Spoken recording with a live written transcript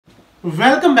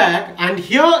Welcome back, and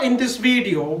here in this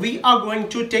video we are going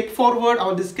to take forward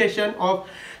our discussion of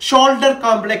shoulder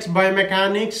complex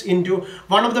biomechanics into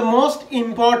one of the most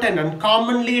important and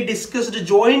commonly discussed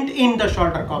joint in the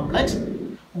shoulder complex,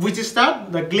 which is the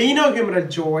glenohumeral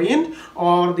joint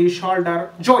or the shoulder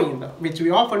joint, which we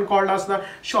often call as the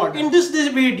shoulder. In this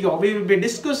video we will be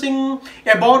discussing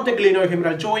about the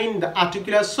glenohumeral joint, the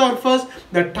atricular surface,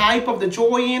 the type of the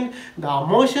joint, the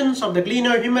motions of the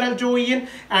glenohumeral joint,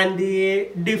 and the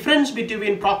difference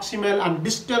between proximal and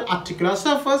distal atricular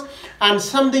surface, and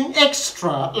something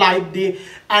extra like the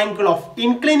angle of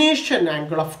inclination,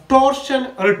 angle of torsion,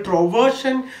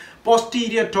 retroversion,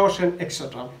 posterior torsion,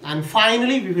 etc. And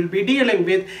finally we will be dealing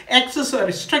with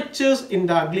accessory structures in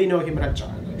the glenohumeral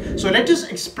joint. So let us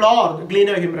explore the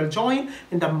glenohumeral joint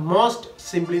in the most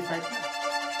simplified way.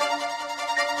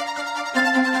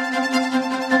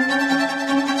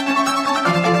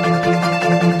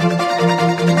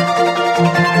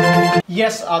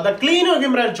 Yes, the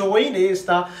glenohumeral joint is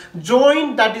the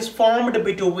joint that is formed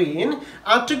between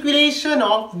articulation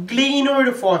of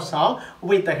glenoid fossa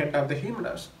with the head of the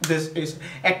humerus. This is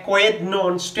a quite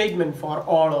known statement for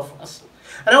all of us.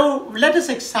 Now let us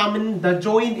examine the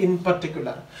joint in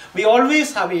particular. We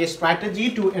always have a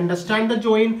strategy to understand the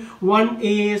joint. One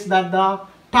is that the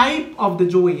type of the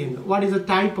joint. What is the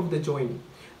type of the joint?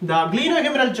 The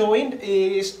glenohumeral joint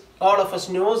is, all of us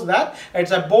knows that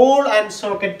it's a ball and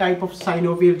socket type of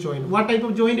synovial joint. What type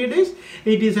of joint it is?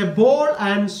 It is a ball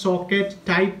and socket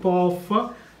type of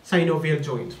synovial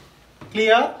joint.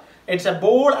 Clear? It's a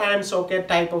ball and socket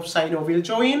type of synovial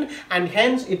joint, and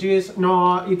hence it's a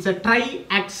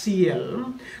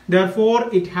triaxial. Therefore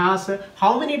it has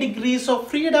how many degrees of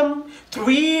freedom?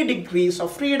 3 degrees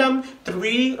of freedom,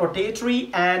 3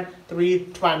 rotatory and 3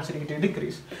 translated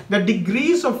degrees. The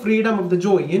degrees of freedom of the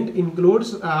joint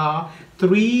includes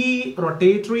 3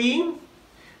 rotatory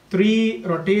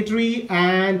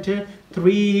and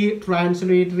 3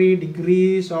 translatory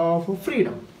degrees of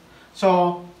freedom.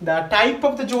 So the type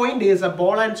of the joint is a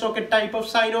ball and socket type of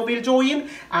synovial joint,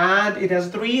 and it has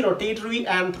 3 rotatory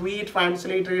and 3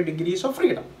 translatory degrees of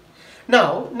freedom.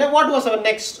 Now what was our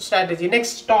next strategy,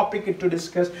 next topic to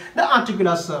discuss? The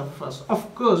articular surface.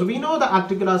 Of course, we know the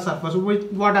articular surface.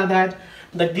 What are that?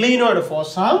 The glenoid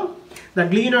fossa. The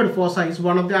glenoid fossa is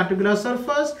one of the articular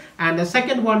surface, and the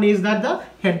second one is that the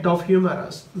head of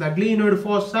humerus. The glenoid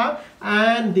fossa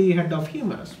and the head of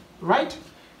humerus, right?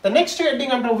 The next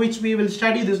heading under which we will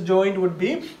study this joint would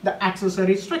be the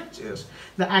accessory structures.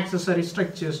 The accessory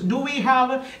structures. Do we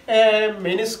have a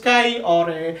menisci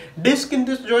or a disc in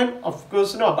this joint? Of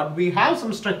course no, but we have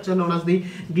some structure known as the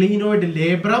glenoid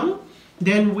labrum.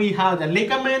 Then we have the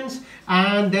ligaments,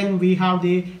 and then we have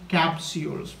the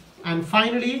capsules. And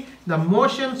finally, the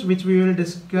motions which we will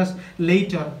discuss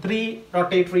later, 3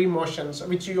 rotatory motions,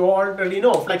 which you already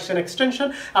know: flexion,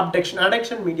 extension, abduction,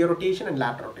 adduction, medial rotation, and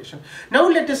lateral rotation. Now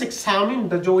let us examine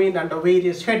the joint under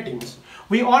various headings.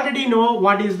 We already know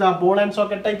what is the ball and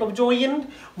socket type of joint.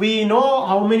 We know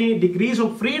how many degrees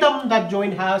of freedom that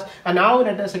joint has, and now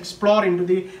let us explore into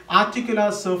the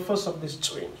articular surface of this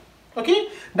joint. Okay,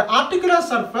 the articular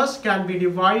surface can be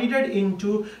divided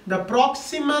into the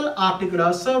proximal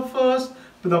articular surface,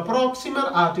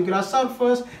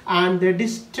 and the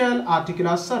distal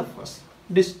articular surface.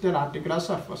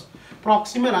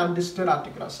 Proximal and distal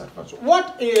articular surface.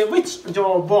 Which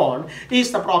bone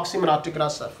is the proximal articular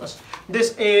surface?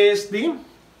 This is the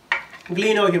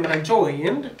glenohumeral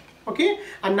joint. Okay,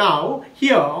 and now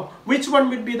here, which one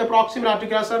will be the proximal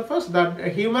articular surface? The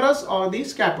humerus or the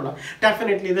scapula?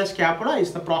 Definitely the scapula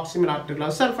is the proximal articular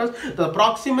surface. The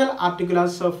proximal articular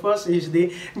surface is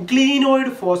the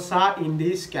glenoid fossa in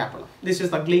the scapula. This is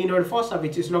the glenoid fossa,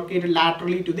 which is located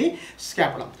laterally to the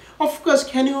scapula. Of course,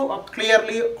 can you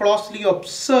closely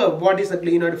observe what is the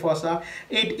glenoid fossa?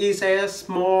 It is a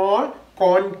small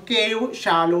concave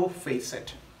shallow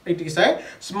facet. It is a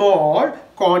small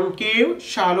concave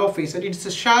shallow facet. It's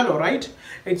a shallow, right?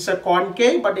 It's a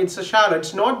concave, but it's a shallow.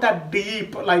 It's not that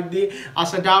deep like the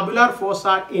acetabular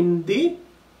fossa in the,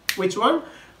 which one?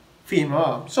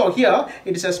 Femur. So here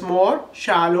it is a small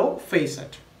shallow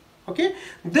facet. Okay,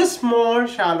 this small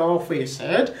shallow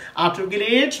facet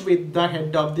articulates with the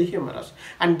head of the humerus,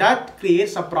 and that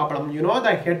creates a problem. You know,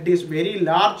 the head is very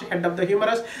large, head of the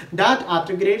humerus, that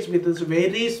articulates with this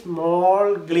very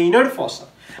small glenoid fossa.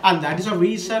 And that is a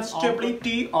reason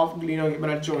stability of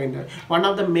glenohumeral joint. One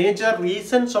of the major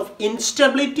reasons of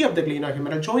instability of the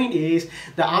glenohumeral joint is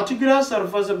the articular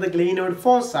surface of the glenoid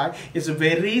fossa is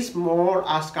very small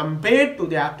as compared to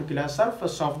the articular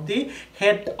surface of the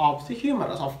head of the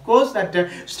humerus. Of course, that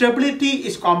stability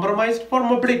is compromised for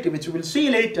mobility, which we will see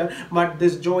later, but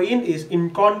this joint is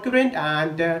incongruent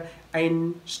and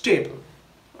unstable.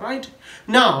 Right.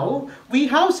 Now we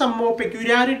have some more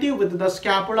peculiarity with the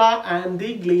scapula and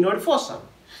the glenoid fossa.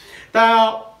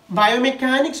 The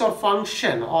biomechanics or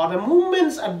function or the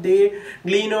movements at the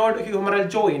glenoid humeral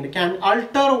joint can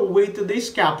alter with the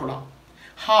scapula.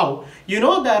 How? You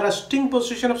know the resting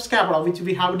position of scapula, which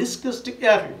we have discussed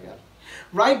earlier.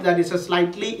 Right, that is a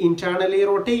slightly internally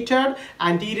rotated,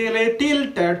 anteriorly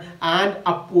tilted and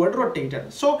upward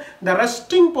rotated. So the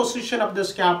resting position of the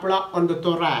scapula on the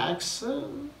thorax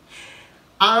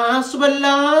as well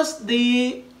as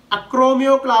the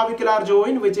acromioclavicular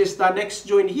joint, which is the next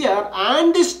joint here,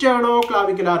 and the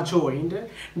sternoclavicular joint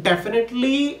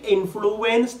definitely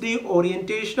influence the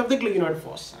orientation of the glenoid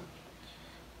fossa.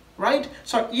 Right?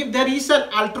 So if there is an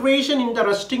alteration in the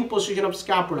resting position of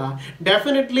scapula,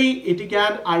 definitely it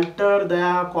can alter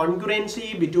the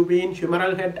congruency between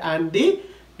humeral head and the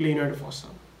glenoid fossa.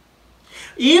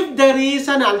 If there is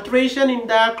an alteration in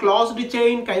the closed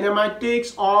chain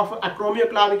kinematics of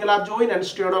acromioclavicular joint and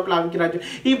sternoclavicular joint,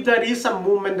 if there is some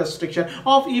movement restriction,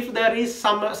 or if there is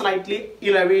some slightly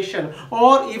elevation,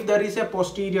 or if there is a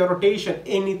posterior rotation,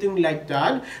 anything like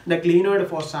that, the glenoid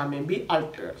fossa may be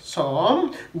altered.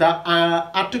 So the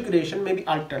articulation may be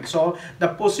altered. So the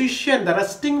position, the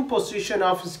resting position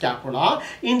of scapula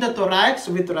in the thorax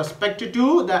with respect to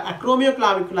the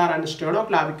acromioclavicular and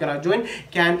sternoclavicular joint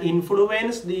can influence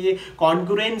the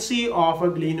congruency of a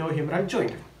glenohumeral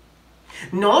joint.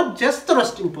 Not just the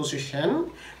resting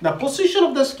position, the position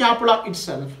of the scapula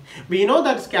itself. We know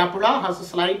that scapula has a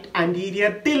slight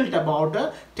anterior tilt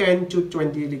about 10 to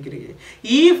 20 degrees.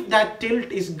 If that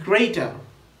tilt is greater,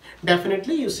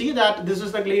 definitely you see that this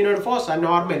is the glenoid fossa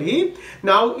normally.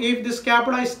 Now if the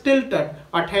scapula is tilted,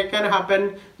 what can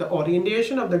happen? The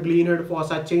orientation of the glenoid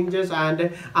fossa changes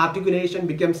and articulation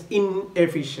becomes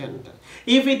inefficient.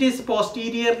 If it is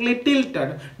posteriorly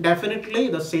tilted, definitely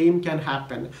the same can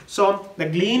happen. So the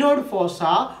glenoid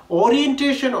fossa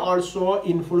orientation also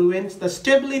influence the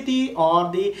stability or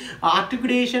the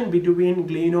articulation between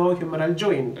glenohumeral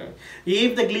joint.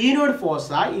 If the glenoid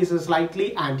fossa is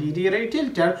slightly anteriorly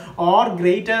tilted or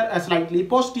greater slightly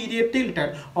posterior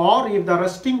tilted, or if the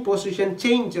resting position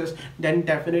changes, then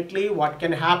definitely what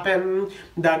can happen?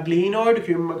 The glenoid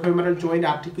humeral joint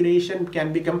articulation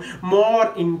can become more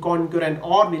incongruent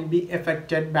or will be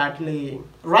affected badly,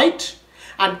 right?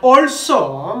 And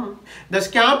also the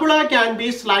scapula can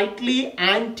be slightly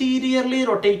anteriorly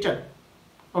rotated,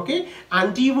 okay,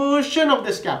 anteversion of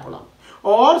the scapula,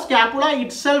 or scapula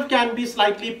itself can be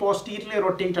slightly posteriorly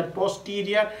rotated,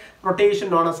 posterior rotation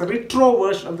known as a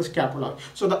retroversion of the scapula.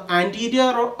 So the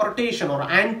anterior rotation or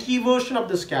anteversion of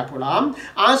the scapula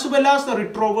as well as the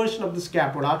retroversion of the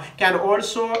scapula can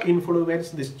also influence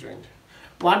this joint.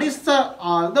 What is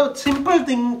the simple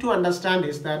thing to understand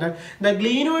is that the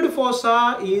glenoid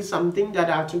fossa is something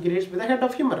that articulates with the head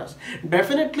of humerus.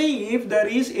 Definitely, if there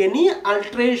is any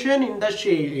alteration in the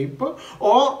shape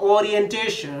or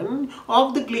orientation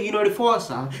of the glenoid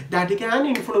fossa, that can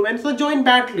influence the joint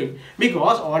badly,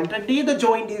 because already the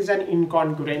joint is an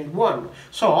incongruent one.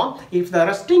 So, if the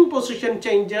resting position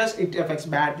changes, it affects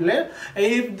badly.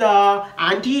 If the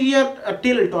anterior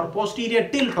tilt or posterior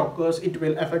tilt occurs, it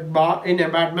will affect in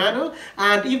a bad manner.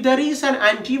 And if there is an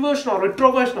anteversion or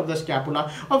retroversion of the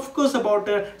scapula, of course about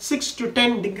 6 to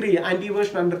 10 degree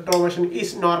anteversion and retroversion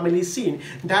is normally seen.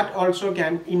 That also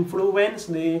can influence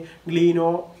the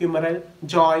glenohumeral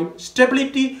joint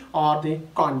stability or the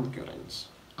congruence.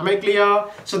 Am I clear?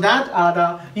 So that are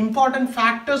the important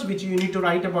factors which you need to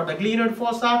write about the glenoid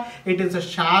fossa. It is a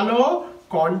shallow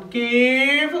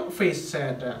concave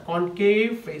facet,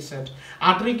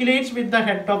 articulates with the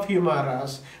head of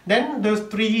humerus. Then there's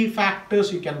 3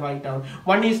 factors you can write down.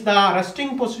 One is the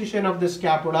resting position of the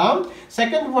scapula.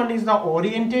 Second one is the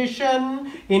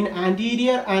orientation in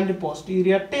anterior and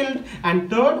posterior tilt. And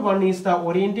third one is the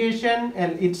orientation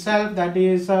itself, that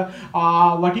is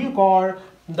what you call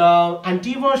the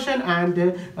anteversion and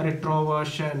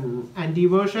retroversion.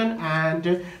 Anteversion and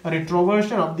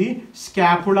retroversion of the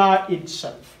scapula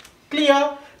itself.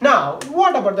 Clear? Now,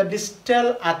 what about the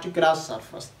distal articular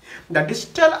surface? The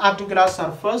distal articular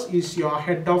surface is your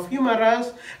head of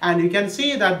humerus, and you can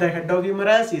see that the head of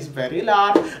humerus is very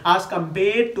large as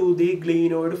compared to the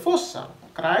glenoid fossa,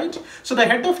 right? So the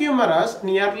head of humerus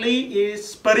nearly is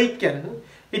spherical,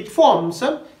 it forms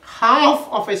half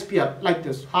of a sphere like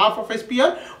this, half of a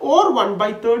sphere or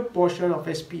 1/3 portion of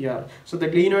a sphere. So the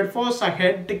glenoid fossa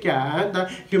head can, the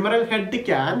humeral head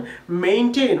can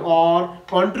maintain or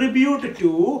contribute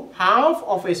to half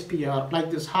of a sphere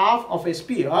like this, half of a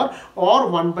sphere or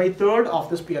 1/3 of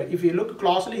the sphere. If you look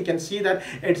closely, you can see that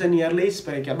it's a nearly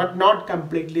spherical but not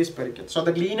completely spherical. So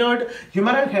the glenoid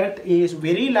humeral head is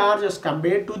very large as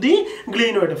compared to the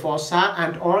glenoid fossa,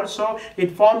 and also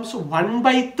it forms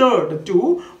 1/3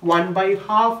 to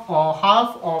 1/2 or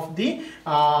half of the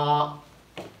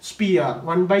sphere,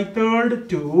 1/3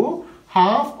 to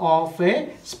half of a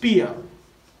sphere,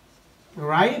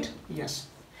 right? Yes.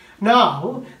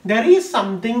 Now there is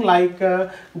something like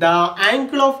the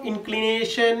angle of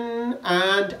inclination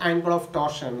and angle of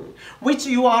torsion, which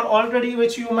you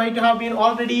might have been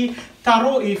already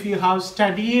thorough if you have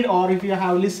studied or if you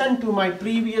have listened to my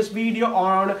previous video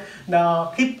on the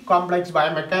hip complex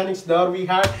biomechanics. There we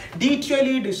have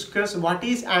detailedly discussed what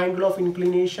is angle of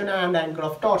inclination and angle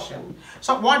of torsion.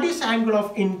 So what is angle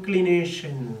of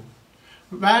inclination?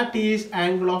 What is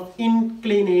angle of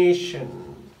inclination?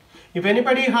 If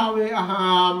anybody has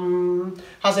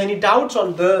any doubts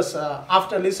on this,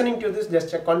 after listening to this, just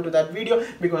check on to that video,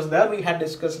 because there we had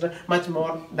discussed much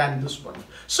more than this one.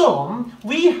 So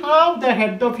we have the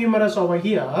head of humerus over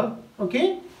here,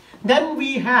 okay? Then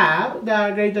we have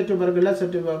the greater tubercle,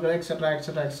 etc.,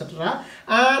 etc., etc.,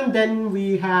 and then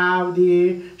we have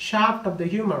the shaft of the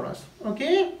humerus,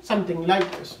 okay? Something like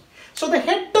this. So the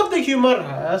head of the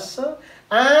humerus,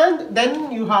 and then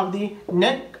you have the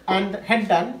neck and head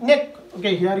and neck.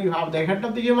 Okay, here you have the head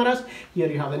of the humerus, here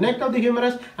you have the neck of the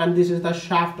humerus, and this is the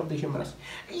shaft of the humerus.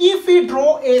 If we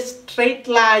draw a straight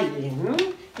line,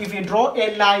 if you draw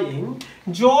a line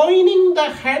joining the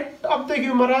head of the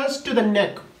humerus to the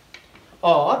neck,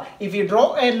 or if you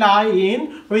draw a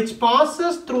line which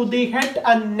passes through the head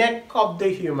and neck of the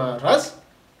humerus,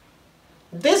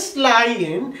 this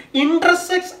line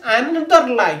intersects another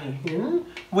line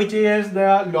which is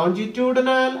the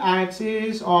longitudinal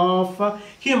axis of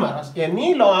humerus.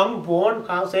 Any long bone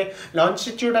has a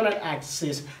longitudinal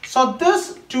axis. So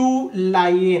these two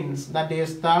lines, that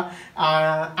is the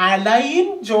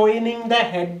line joining the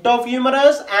head of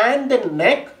humerus and the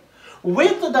neck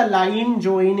with the line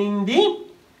joining the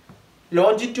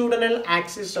longitudinal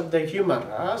axis of the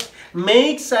humerus,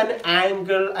 makes an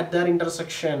angle at their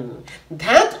intersection.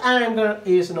 That angle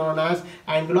is known as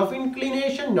angle of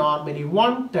inclination, normally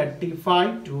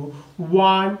 135 to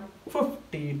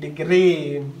 150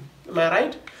 degree. Am I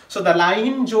right? So the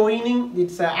line joining,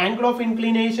 its angle of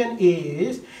inclination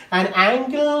is an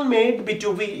angle made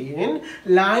between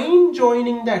line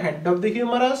joining the head of the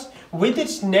humerus with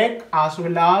its neck, as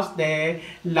well as the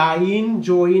line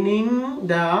joining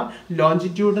the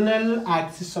longitudinal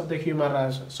axis of the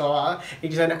humerus. So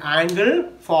it is an angle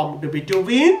formed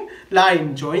between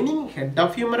line joining head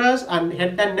of humerus and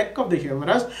head and neck of the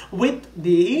humerus with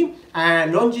the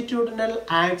longitudinal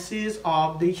axis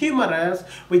of the humerus,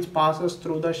 which passes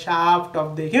through the shaft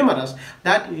of the humerus.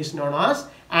 That is known as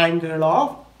angle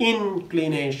of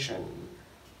inclination.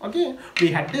 Okay, we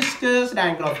had discussed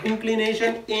angle of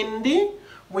inclination in the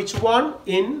which one?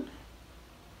 In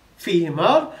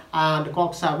femur, and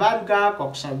coxa valga,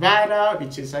 coxa vara,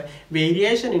 which is a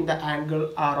variation in the angle,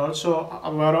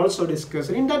 were also discussed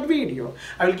in that video.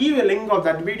 I will give you a link of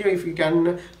that video if you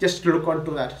can just look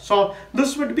onto that. So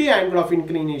this would be angle of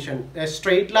inclination, a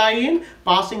straight line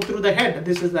passing through the head.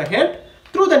 This is the head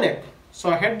through the neck.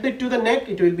 So head to the neck,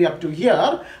 it will be up to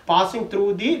here, passing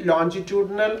through the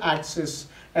longitudinal axis,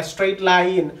 a straight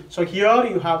line. So here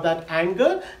you have that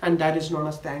angle, and that is known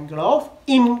as the angle of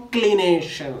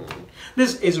inclination.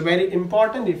 This is very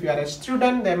important. If you are a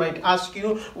student, they might ask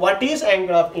you what is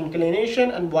angle of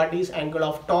inclination and what is angle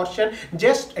of torsion.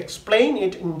 Just explain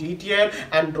it in detail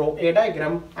and draw a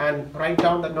diagram and write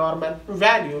down the normal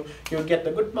value. You will get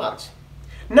the good marks.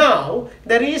 Now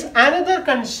there is another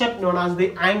concept known as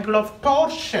the angle of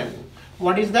torsion.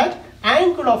 What is that?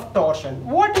 Angle of torsion.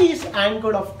 What is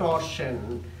angle of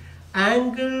torsion?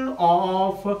 Angle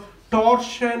of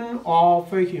torsion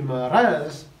of a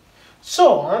humerus.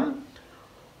 So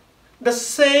the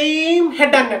same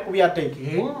head and neck we are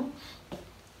taking.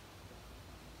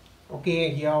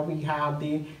 Okay, here we have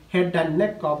the head and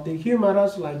neck of the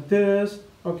humerus like this.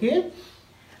 Okay,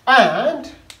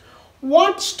 and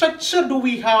what structure do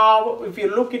we have if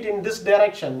you look it in this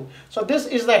direction? So this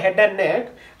is the head and neck,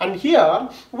 and here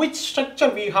which structure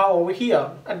we have over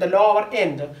here at the lower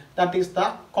end? That is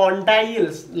the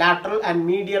condyles, lateral and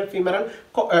medial humeral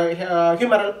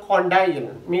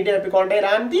condyle, medial epicondyle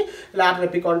and the lateral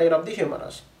epicondyle of the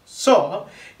humerus. So,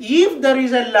 if there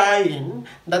is a line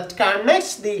that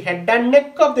connects the head and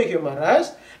neck of the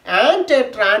humerus and a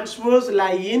transverse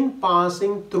line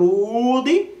passing through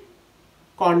the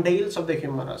condyles of the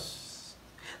humerus,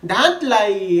 that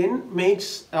line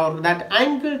makes, or that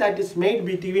angle that is made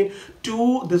between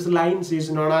these lines is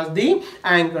known as the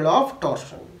angle of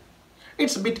torsion.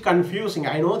 It's a bit confusing,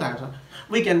 I know that.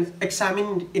 We can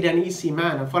examine it in an easy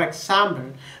manner. For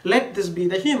example, let this be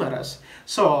the humerus.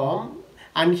 So,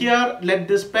 and here let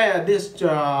this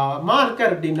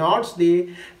marker denotes the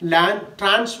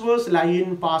transverse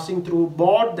line passing through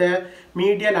both the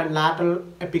medial and lateral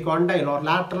epicondyle, or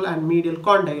lateral and medial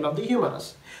condyle of the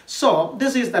humerus. So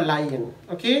this is the line.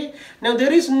 Okay, now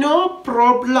there is no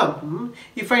problem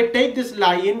if I take this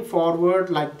line forward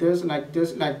like this, like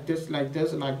this, like this, like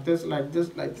this, like this, like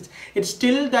this, like this. It's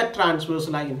still that transverse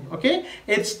line. Okay,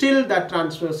 it's still that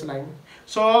transverse line.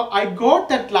 So I got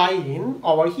that line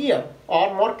over here,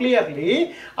 or more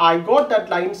clearly, I got that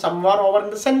line somewhere over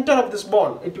in the center of this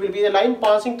bone. It will be a line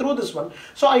passing through this one.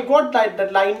 So I got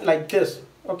that line like this.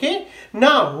 Okay,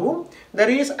 now there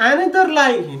is another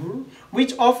line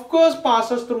which of course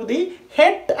passes through the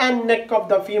head and neck of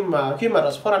the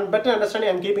humerus. For better understanding,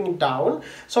 I am keeping it down.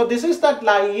 So this is that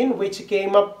line which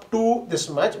came up to this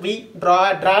much. We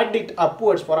dragged it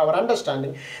upwards for our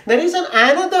understanding. There is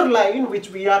another line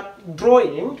which we are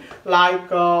drawing, like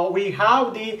we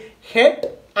have the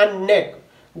head and neck.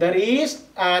 There is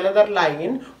another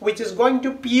line which is going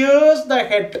to pierce the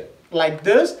head like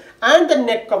this and the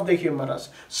neck of the humerus.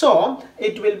 So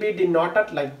it will be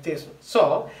denoted like this.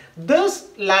 So this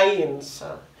lines,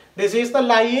 this is the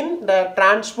line, the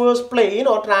transverse plane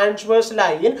or transverse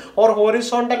line or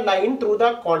horizontal line through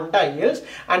the condyles,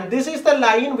 and this is the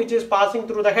line which is passing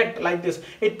through the head like this.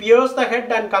 It pierces the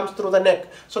head and comes through the neck.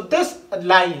 So this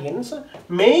lines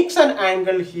makes an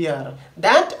angle here.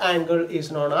 That angle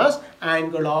is known as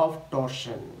angle of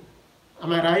torsion.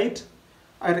 Am I right?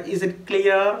 Or is it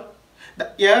clear? The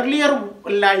earlier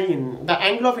line, the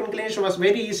angle of inclination, was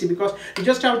very easy because you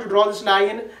just have to draw this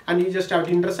line and you just have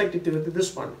to intersect it with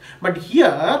this one. But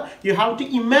here you have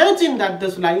to imagine that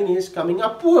this line is coming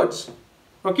upwards.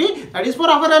 Okay, that is for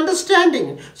our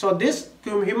understanding. So this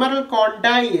humeral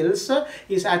condyles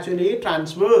is actually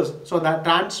transverse. So the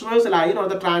transverse line or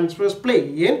the transverse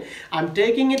plane, I am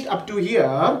taking it up to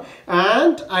here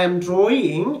and I am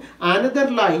drawing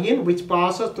another line which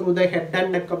passes through the head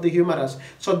and neck of the humerus.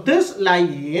 So this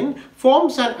line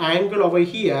forms an angle over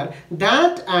here.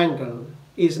 That angle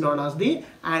is known as the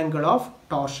angle of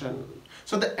torsion.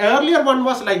 So the earlier one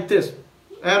was like this.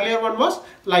 Earlier one was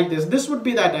like this. This would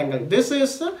be that angle. This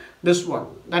is this one.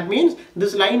 That means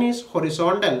this line is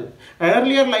horizontal.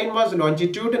 Earlier line was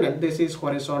longitudinal. This is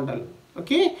horizontal.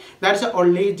 Okay, that's the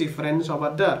only difference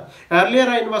over there. Earlier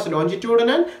line was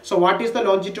longitudinal. So what is the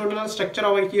longitudinal structure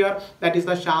over here? That is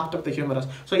the shaft of the humerus.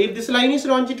 So if this line is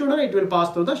longitudinal, it will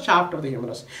pass through the shaft of the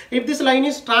humerus. If this line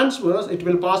is transverse, it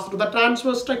will pass through the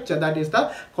transverse structure, that is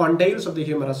the condyles of the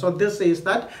humerus. So this is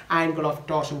that angle of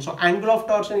torsion. So angle of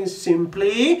torsion is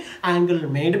simply angle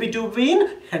made between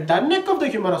head and neck of the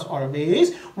humerus,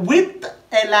 always with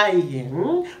a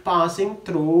line passing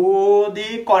through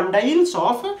the condyles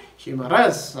of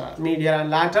humerus, medial and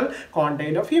lateral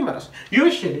condyle of humerus.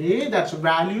 Usually that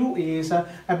value is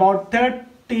about 30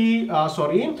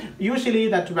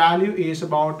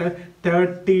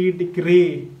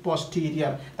 degree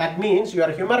posterior. That means your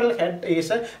humeral head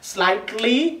is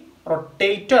slightly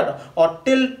rotated or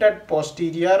tilted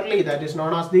posteriorly. That is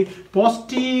known as the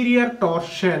posterior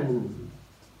torsion.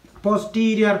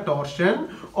 Posterior torsion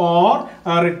or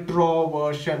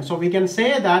retroversion. So we can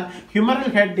say that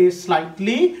humeral head is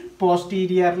slightly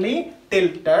posteriorly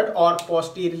tilted or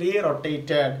posteriorly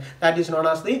rotated. That is known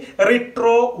as the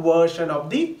retroversion of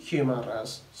the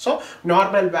humerus. So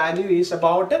normal value is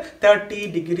about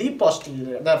 30 degree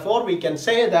posterior. Therefore we can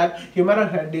say that humeral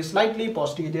head is slightly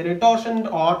posterior torsion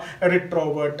or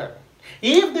retroverted.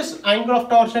 If this angle of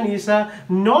torsion is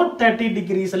not 30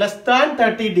 degrees, less than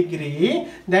 30 degree,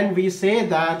 then we say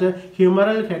that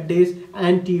humeral head is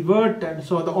anteverted.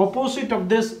 So the opposite of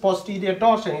this posterior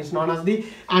torsion is known as the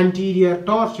anterior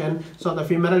torsion. So the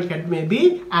humeral head may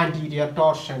be anterior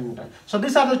torsioned. So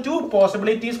these are the two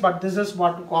possibilities, but this is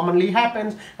what commonly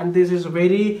happens, and this is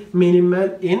very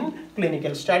minimal in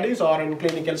clinical studies or in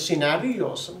clinical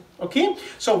scenarios. Okay,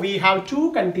 so we have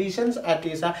two conditions, that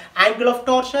is angle of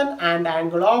torsion and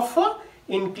angle of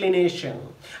inclination.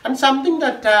 And something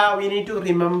that we need to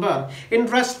remember, in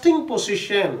resting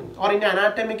position or in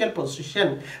anatomical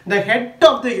position, the head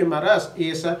of the humerus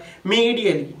is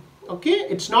medially. Okay,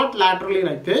 it's not laterally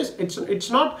like this. It's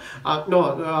not I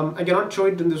cannot show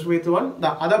it in this way. The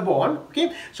other bone.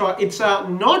 Okay, so it's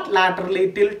not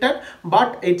laterally tilted,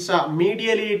 but it's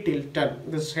medially tilted.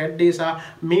 This head is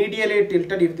medially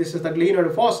tilted if this is the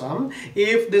glenoid fossa.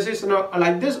 If this is not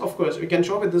like this, of course we can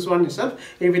show with this one itself.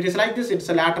 If it is like this, it's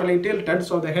laterally tilted,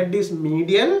 so the head is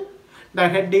medial. The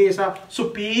head is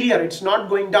superior. It's not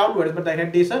going downwards, but the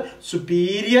head is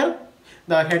superior.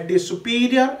 The head is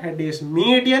superior, head is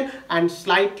medial, and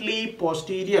slightly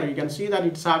posterior. You can see that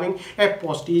it's having a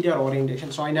posterior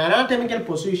orientation. So in anatomical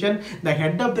position, the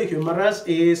head of the humerus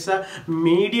is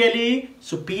medially,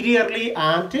 superiorly,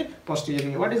 and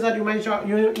posteriorly. What is that?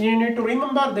 You need to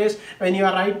remember this when you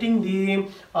are writing the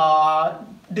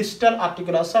distal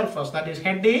articular surface. That is,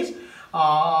 head is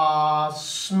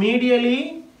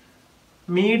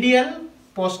medial,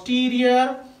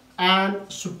 posterior,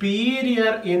 and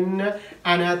superior in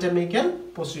anatomical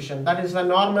position. That is the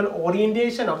normal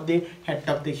orientation of the head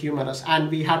of the humerus.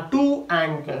 And we have two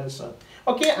angles.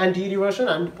 Okay, anterior version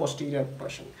and posterior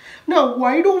version. Now,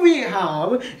 why do we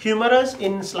have humerus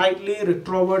in slightly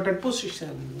retroverted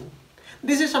position?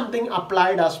 This is something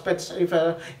applied aspects. If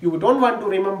you don't want to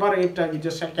remember it, you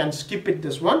just can skip it,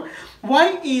 this one.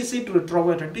 Why is it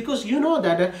retroverted? Because you know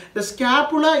that the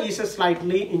scapula is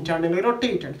slightly internally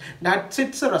rotated. That's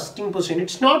its resting position.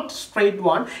 It's not straight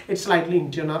one, it's slightly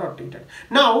internally rotated.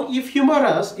 Now, if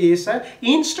humerus is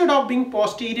instead of being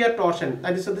posterior torsion,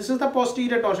 that is, this is the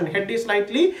posterior torsion, head is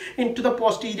slightly into the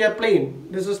posterior plane.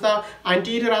 This is the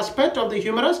anterior aspect of the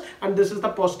humerus, and this is the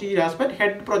posterior aspect.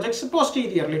 Head projects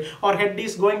posteriorly, or head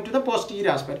is going to the posterior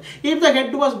aspect. If the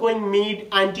head was going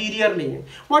anteriorly,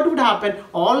 what would happen?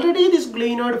 Already this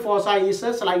glenoid fossa is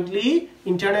slightly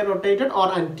internally rotated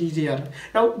or anterior.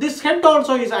 Now this head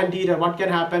also is anterior. What can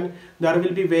happen? There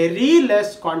will be very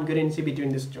less congruency between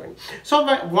this joint. So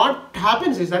what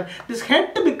happens is that this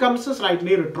head becomes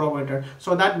slightly retroverted,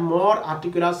 so that more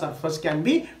articular surface can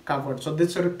be covered. So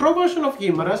this retroversion of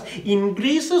humerus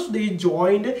increases the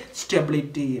joint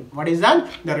stability. What is that?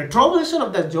 The retroversion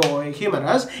of the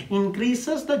humerus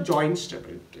increases the joint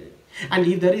stability. And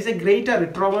if there is a greater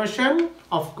retroversion,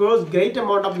 of course, great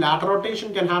amount of lateral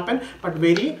rotation can happen, but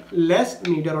very less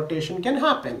medial rotation can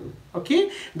happen.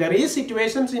 Okay, there is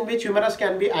situations in which humerus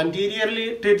can be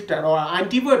anteriorly tilted or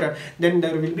anteverted, then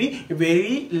there will be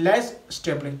very less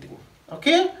stability.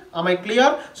 Okay, am I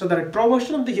clear? So the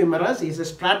retroversion of the humerus is a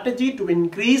strategy to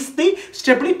increase the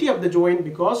stability of the joint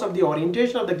because of the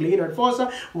orientation of the glenoid fossa,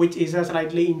 which is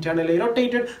slightly internally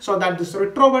rotated, so that this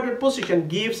retroverted position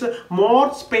gives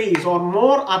more space or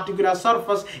more articular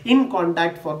surface in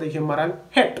contact for the humeral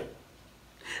head.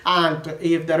 And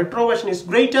if the retroversion is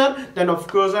greater, then of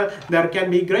course there can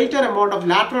be greater amount of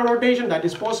lateral rotation that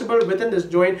is possible within this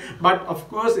joint. But of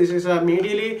course this is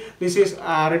medially, this is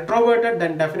retroverted,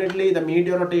 then definitely the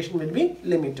medial rotation will be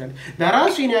limited. There are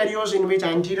scenarios in which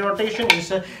anterior rotation is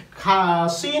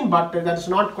seen, but that is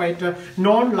not quite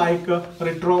known, like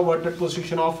retroverted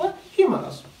position of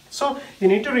humerus. So you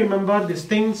need to remember these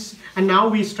things, and now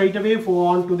we straight away go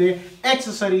on to the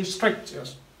accessory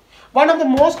structures. One of the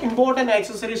most important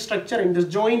accessory structure in this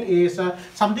joint is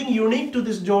something unique to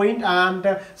this joint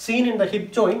and seen in the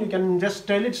hip joint. You can just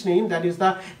tell its name, that is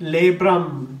the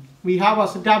labrum. We have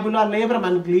acetabular labrum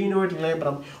and glenoid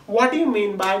labrum. What do you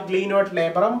mean by glenoid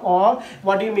labrum, or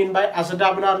what do you mean by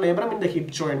acetabular labrum in the hip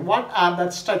joint? What are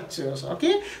the structures?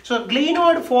 Okay, so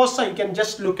glenoid fossa, you can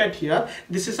just look at here.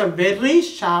 This is a very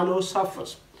shallow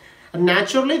surface. And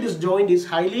naturally, this joint is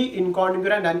highly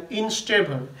incongruent and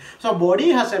unstable. So body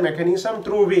has a mechanism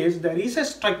through which there is a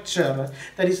structure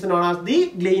that is known as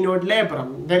the glenoid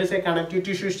labrum. There is a connective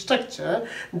tissue structure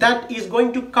that is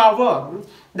going to cover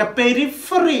the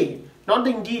periphery, not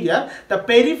the interior, the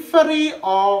periphery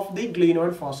of the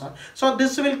glenoid fossa. So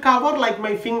this will cover, like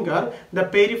my finger, the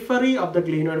periphery of the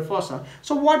glenoid fossa.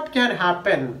 So what can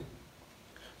happen?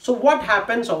 So what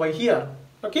happens over here?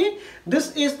 Okay,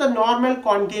 this is the normal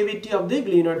concavity of the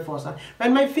glenoid fossa.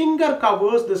 When my finger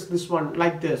covers this one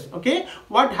like this, okay,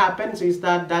 what happens is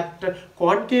that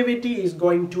concavity is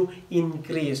going to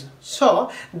increase.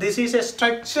 So this is a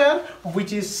structure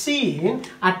which is seen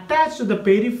attached to the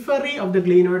periphery of the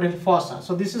glenoid fossa.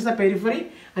 So this is the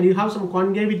periphery, and you have some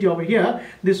concavity over here.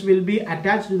 This will be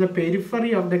attached to the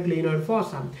periphery of the glenoid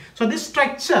fossa. So this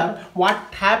structure, what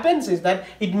happens is that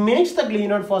it makes the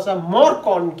glenoid fossa more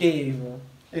concave.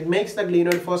 It makes the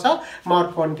glenoid fossa more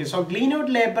concave. So glenoid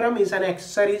labrum is an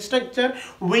accessory structure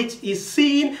which is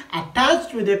seen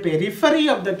attached with the periphery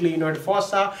of the glenoid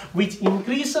fossa, which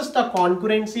increases the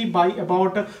congruency by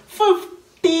about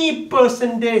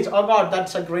 50%. Oh God,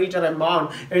 that's a greater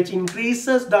amount. It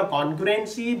increases the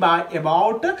congruency by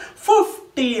about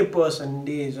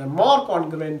 50%. More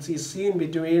congruency is seen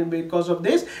between because of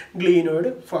this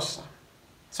glenoid fossa.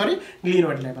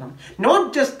 Glenoid labrum.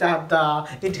 Not just that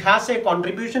it has a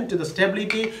contribution to the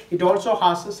stability, it also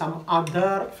has some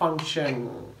other function.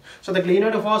 So the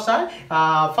glenoid fossa,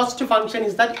 first function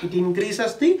is that it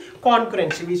increases the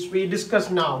congruency, which we discussed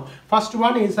now. First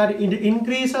one is that it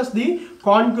increases the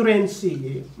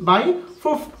congruency by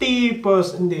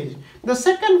 50%. The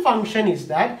second function is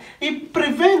that it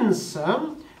prevents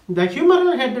the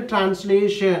humeral head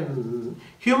translation.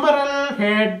 Humeral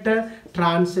head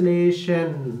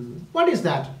translation. What is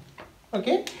that?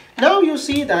 Okay. Now you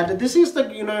see that this is the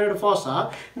glenoid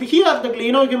fossa. Here the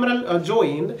glenohumeral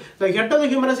joint, the head of the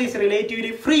humerus is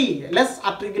relatively free, less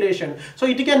articulation. So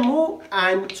it can move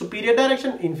in superior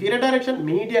direction, inferior direction,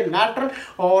 medial, lateral,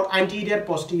 or anterior,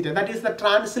 posterior. That is, the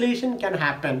translation can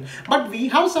happen. But we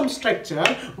have some structure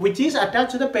which is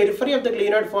attached to the periphery of the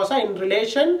glenoid fossa in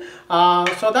relation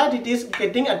so that it is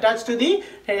getting attached to the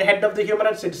head of the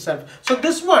humerus itself. So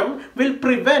this one will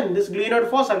prevent, this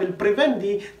glenoid fossa will prevent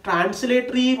the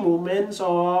translatory movements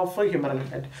of humeral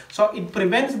head. So it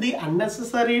prevents the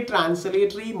unnecessary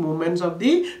translatory movements of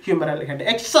the humeral head.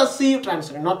 Excessive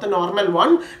translation, not the normal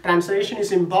one. Translation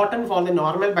is important for the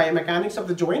normal biomechanics of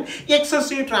the joint.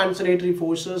 Excessive translatory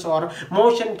forces or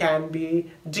motion can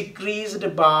be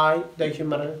decreased by the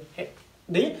humeral head,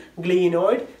 the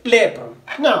glenoid labrum.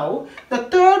 Now the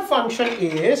third function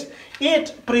is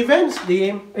it protects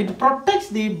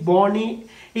the bony,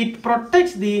 it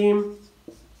protects the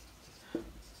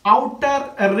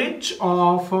outer ridge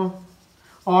of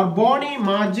or bony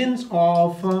margins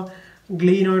of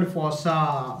glenoid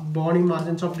fossa. Bony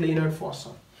margins of glenoid fossa.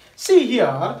 See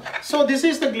here, so this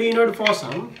is the glenoid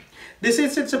fossa. This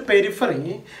is its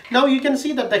periphery. Now you can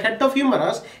see that the head of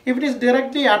humerus, if it is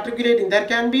directly articulating, there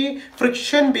can be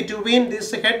friction between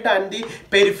this head and the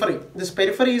periphery. This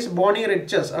periphery is bony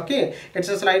ridges. Okay, it's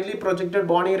a slightly projected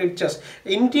bony ridges.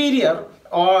 Interior,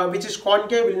 which is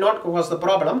concave, will not cause the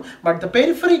problem, but the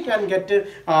periphery can get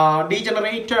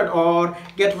degenerated or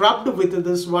get rubbed with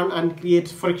this one and create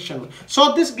friction.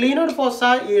 So this glenoid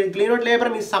fossa, glenoid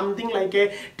labrum is something like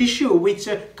a tissue which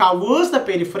covers the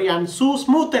periphery and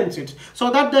smoothens it,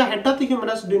 so that the head of the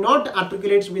humerus do not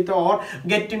articulate with or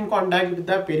get in contact with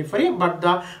the periphery, but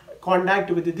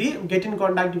get in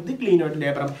contact with the glenoid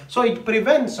labrum. So it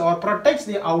prevents or protects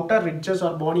the outer ridges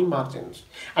or bony margins.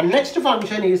 And next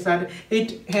function is that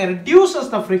it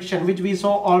reduces the friction, which we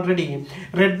saw already.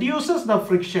 Reduces the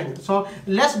friction. So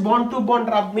less bone-to-bone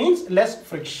rub means less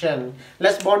friction.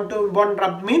 Less bone-to-bone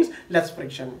rub means less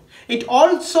friction. It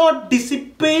also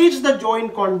dissipates the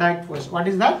joint contact force. What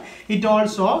is that? It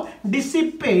also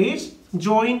dissipates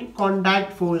joint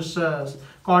contact forces.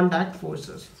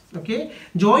 Okay,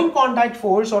 joint contact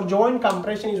force or joint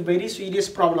compression is very serious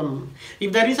problem.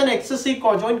 If there is an excessive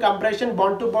joint compression,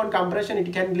 bone-to-bone compression,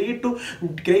 it can lead to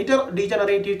greater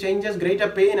degenerative changes, greater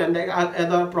pain, and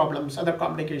other problems, other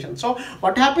complications. So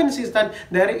what happens is that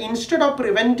there, instead of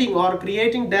preventing or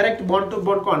creating direct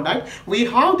bone-to-bone contact, we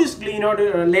have this glenoid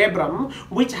labrum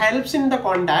which helps in the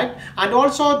contact, and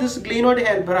also this glenoid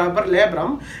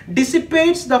labrum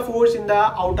dissipates the force in the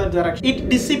outer direction. It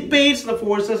dissipates the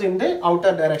forces in the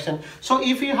outer direction. So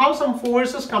if you have some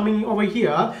forces coming over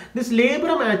here, this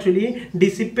labrum actually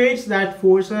dissipates that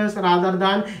forces rather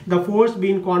than the force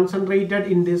being concentrated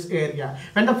in this area.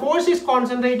 When the force is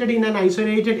concentrated in an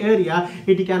isolated area,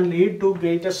 it can lead to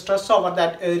greater stress over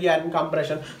that area and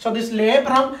compression. So this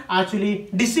labrum actually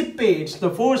dissipates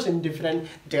the force in different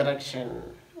direction,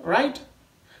 right?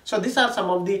 So these are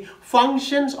some of the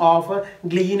functions of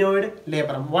glenoid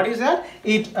labrum. What is that?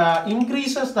 It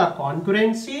increases the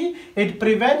congruency, it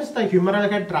prevents the humeral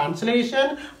head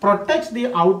translation, protects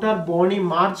the outer bony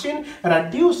margin,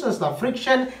 reduces the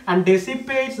friction, and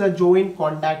dissipates the joint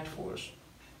contact force.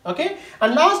 Okay,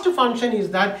 and last function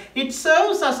is that it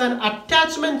serves as an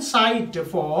attachment site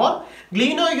for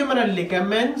glenohumeral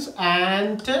ligaments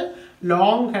and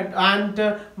long head and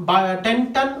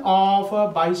tendon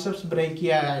of biceps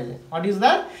brachii. What is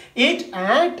that? It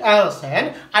acts as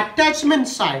an attachment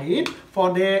site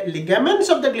for the ligaments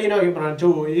of the glenohumeral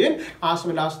joint as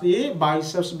well as the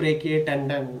biceps brachii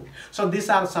tendon. So these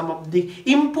are some of the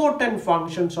important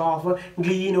functions of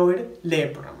glenoid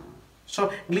labrum. So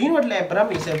glenoid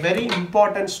labrum is a very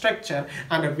important structure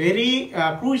and a very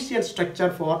crucial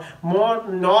structure for more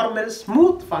normal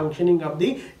smooth functioning of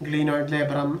the glenoid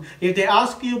labrum. If they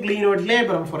ask you glenoid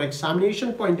labrum for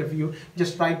examination point of view,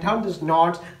 just write down these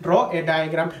notes, draw a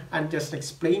diagram and just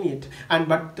explain it.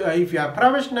 But if you are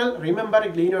professional, remember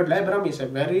glenoid labrum is a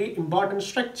very important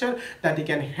structure that it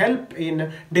can help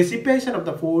in dissipation of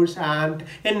the force and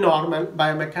in normal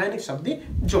biomechanics of the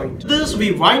joint. This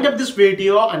we wind up this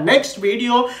video, and next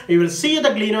video we will see the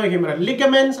glenohumeral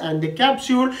ligaments and the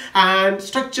capsule and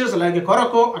structures like a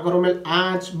coraco, acromial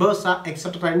arch, bursa,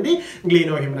 etc. in the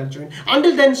glenohumeral joint.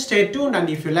 Until then, stay tuned, and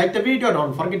if you like the video,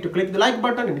 don't forget to click the like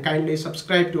button and kindly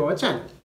subscribe to our channel.